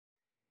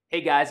Hey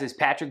guys, it's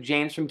Patrick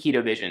James from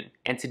KetoVision,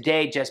 and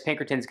today Jess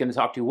Pinkerton is going to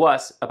talk to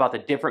us about the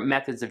different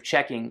methods of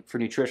checking for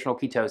nutritional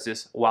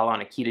ketosis while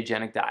on a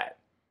ketogenic diet.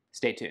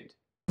 Stay tuned.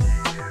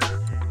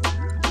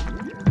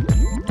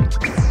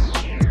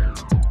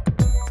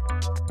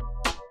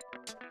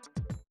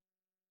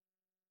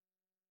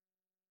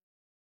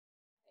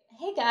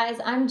 Hey guys,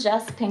 I'm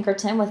Jess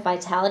Pinkerton with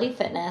Vitality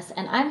Fitness,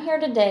 and I'm here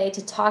today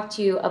to talk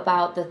to you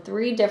about the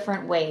 3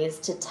 different ways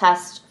to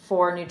test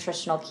for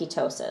nutritional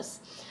ketosis.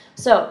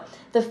 So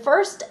the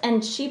first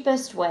and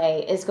cheapest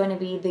way is going to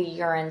be the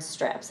urine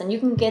strips, and you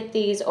can get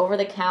these over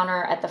the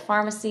counter at the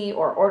pharmacy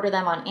or order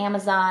them on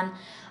Amazon.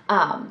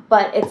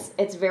 But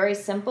it's very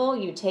simple.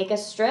 You take a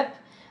strip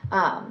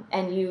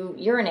and you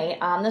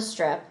urinate on the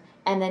strip,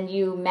 and then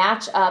you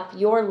match up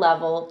your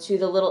level to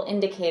the little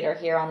indicator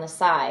here on the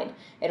side.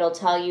 It'll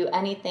tell you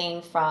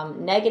anything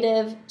from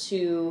negative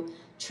to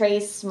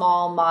trace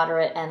small,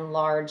 moderate, and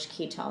large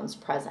ketones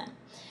present.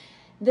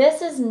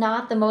 This is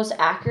not the most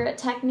accurate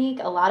technique.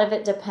 A lot of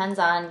it depends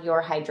on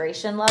your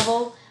hydration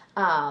level.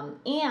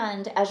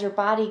 And as your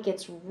body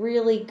gets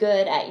really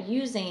good at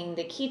using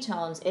the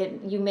ketones,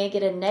 you may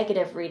get a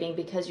negative reading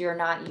because you're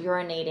not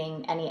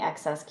urinating any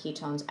excess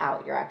ketones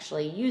out. You're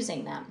actually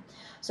using them.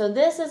 So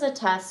this is a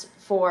test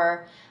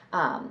for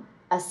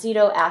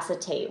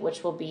acetoacetate,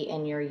 which will be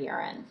in your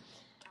urine.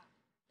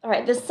 All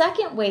right, the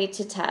second way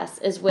to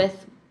test is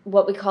with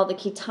what we call the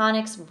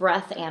Ketonix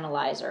breath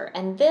analyzer,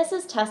 and this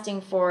is testing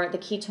for the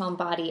ketone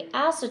body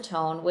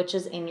acetone, which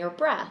is in your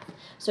breath.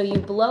 So you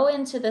blow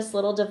into this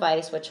little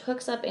device which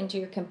hooks up into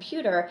your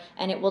computer,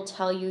 and it will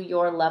tell you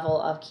your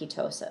level of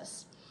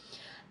ketosis.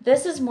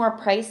 This is more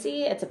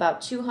pricey. It's about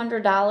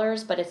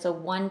 $200, but it's a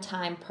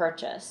one-time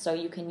purchase, so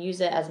you can use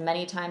it as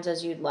many times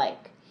as you'd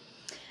like.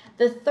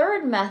 The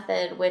third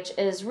method, which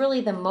is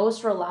really the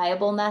most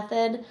reliable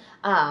method,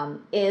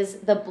 is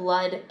the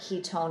blood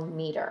ketone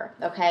meter.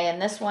 Okay,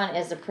 and this one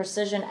is a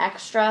Precision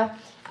Xtra.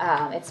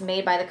 It's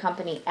made by the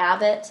company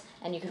Abbott,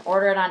 and you can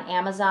order it on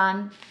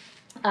Amazon.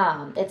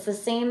 It's the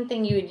same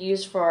thing you would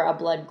use for a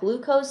blood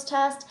glucose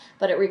test,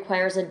 but it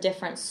requires a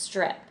different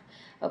strip.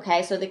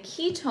 Okay, so the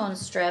ketone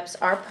strips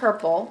are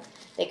purple.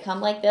 They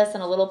come like this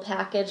in a little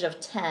package of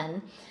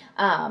 10.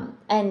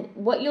 And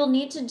what you'll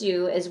need to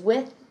do is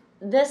with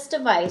this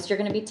device, you're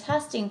going to be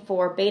testing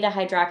for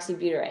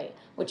beta-hydroxybutyrate,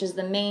 which is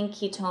the main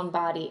ketone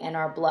body in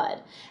our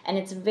blood. And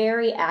it's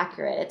very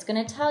accurate. It's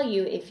going to tell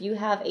you if you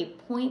have a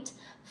 0.5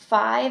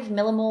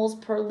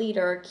 millimoles per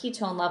liter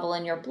ketone level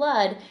in your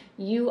blood,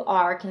 you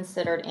are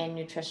considered in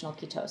nutritional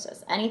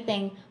ketosis.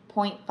 Anything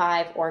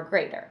 0.5 or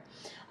greater.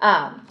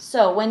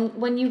 So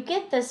when you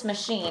get this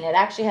machine, it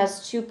actually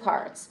has 2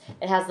 parts.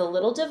 It has the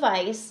little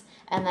device,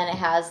 and then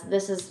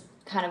this is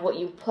kind of what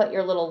you put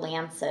your little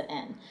lancet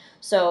in.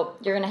 So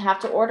you're going to have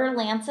to order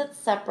lancets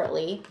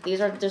separately.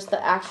 These are just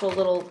the actual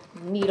little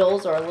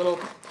needles or a little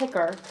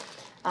picker.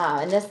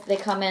 And they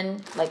come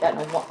in like a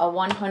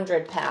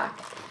 100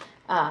 pack.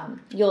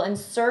 You'll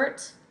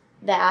insert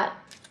that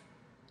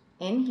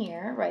in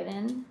here, right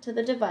into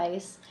the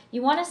device.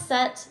 You want to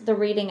set the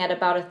reading at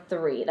about a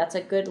 3. That's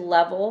a good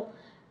level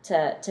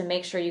to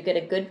make sure you get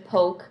a good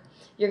poke.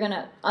 You're going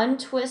to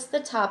untwist the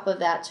top of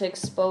that to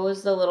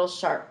expose the little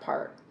sharp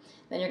part.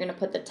 Then you're going to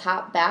put the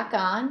top back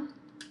on.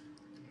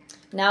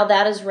 Now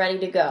that is ready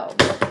to go.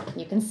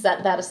 You can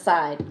set that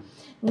aside.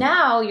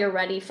 Now you're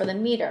ready for the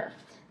meter.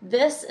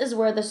 This is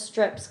where the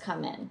strips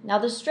come in. Now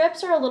the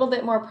strips are a little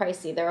bit more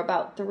pricey. They're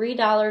about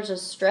 $3 a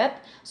strip,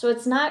 so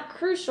it's not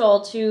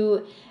crucial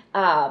to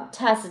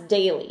test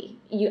daily.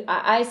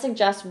 I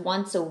suggest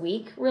once a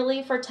week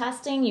really for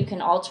testing. You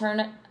can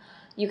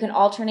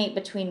alternate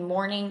between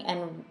morning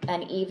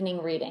and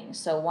evening readings.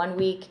 So one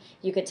week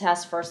you could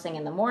test first thing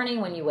in the morning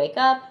when you wake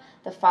up.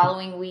 The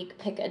following week,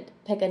 pick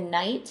a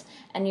night,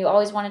 and you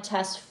always want to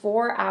test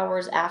 4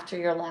 hours after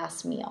your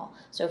last meal.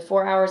 So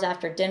 4 hours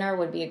after dinner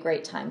would be a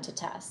great time to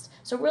test.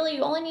 So really,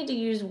 you only need to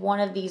use one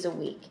of these a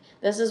week.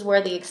 This is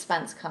where the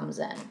expense comes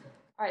in.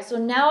 All right, so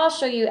now I'll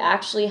show you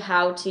actually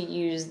how to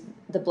use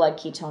the blood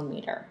ketone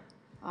meter.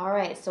 All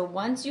right, so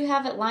once you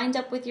have it lined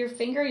up with your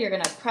finger, you're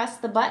going to press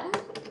the button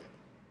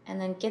and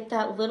then get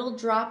that little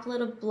droplet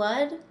of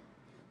blood,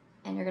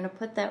 and you're going to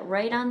put that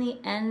right on the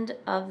end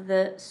of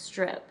the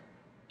strip.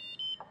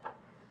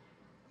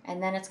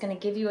 And then it's going to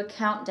give you a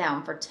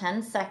countdown for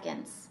 10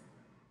 seconds.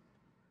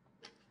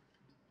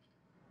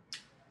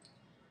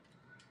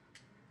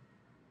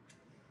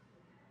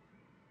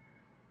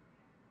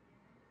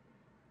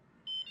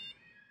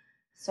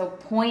 So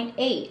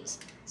 0.8.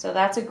 So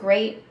that's a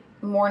great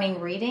morning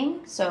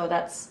reading. So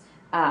that's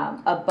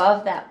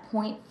above that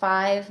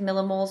 0.5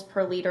 millimoles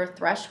per liter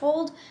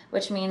threshold,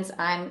 which means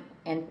I'm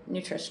in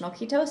nutritional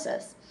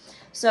ketosis.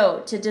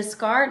 So to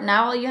discard,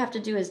 now all you have to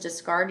do is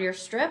discard your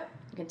strip.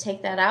 You can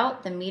take that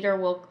out. The meter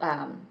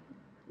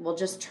will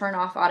just turn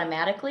off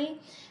automatically.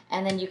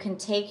 And then you can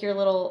take your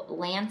little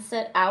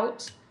lancet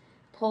out,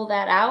 pull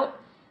that out.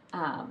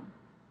 I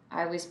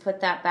always put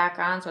that back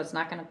on so it's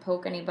not going to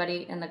poke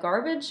anybody in the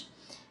garbage.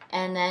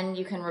 And then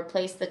you can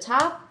replace the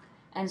top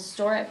and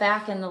store it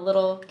back in the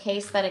little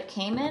case that it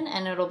came in,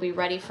 and it'll be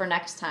ready for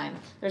next time.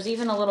 There's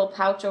even a little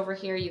pouch over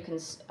here you can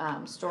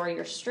store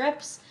your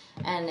strips,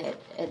 and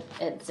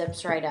it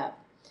zips right up.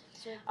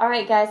 All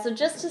right, guys, so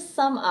just to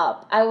sum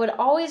up, I would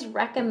always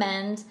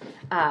recommend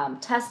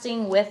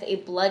testing with a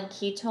blood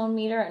ketone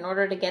meter in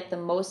order to get the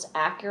most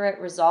accurate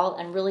result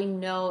and really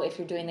know if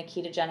you're doing the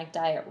ketogenic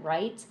diet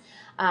right.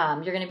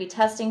 You're going to be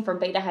testing for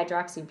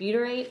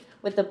beta-hydroxybutyrate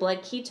with the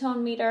blood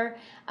ketone meter,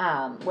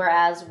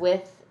 whereas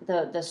with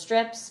the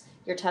strips,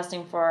 you're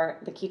testing for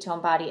the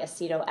ketone body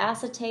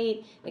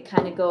acetoacetate. It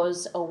kind of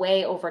goes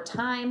away over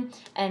time.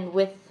 And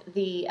with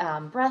the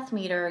breath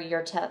meter,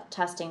 you're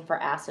testing for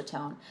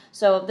acetone.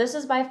 So this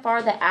is by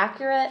far the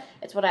accurate.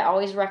 It's what I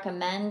always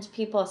recommend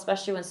people,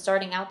 especially when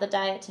starting out the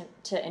diet,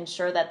 to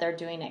ensure that they're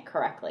doing it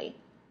correctly.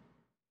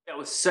 That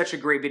was such a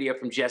great video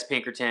from Jess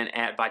Pinkerton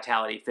at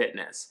Vitality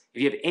Fitness.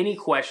 If you have any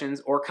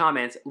questions or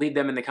comments, leave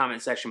them in the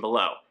comment section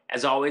below.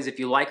 As always, if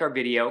you like our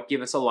video,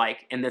 give us a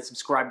like and then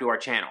subscribe to our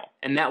channel.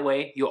 And that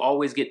way, you'll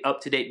always get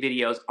up-to-date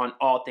videos on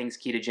all things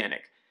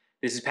ketogenic.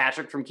 This is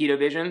Patrick from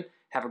KetoVision.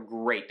 Have a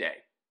great day.